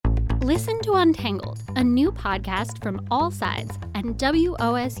Listen to Untangled, a new podcast from All Sides and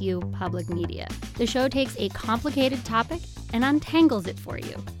WOSU Public Media. The show takes a complicated topic and untangles it for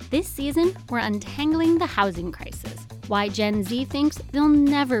you. This season, we're untangling the housing crisis, why Gen Z thinks they'll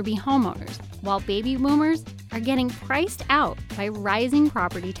never be homeowners, while baby boomers are getting priced out by rising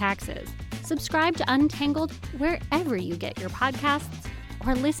property taxes. Subscribe to Untangled wherever you get your podcasts,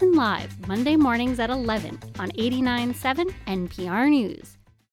 or listen live Monday mornings at 11 on 89.7 NPR News.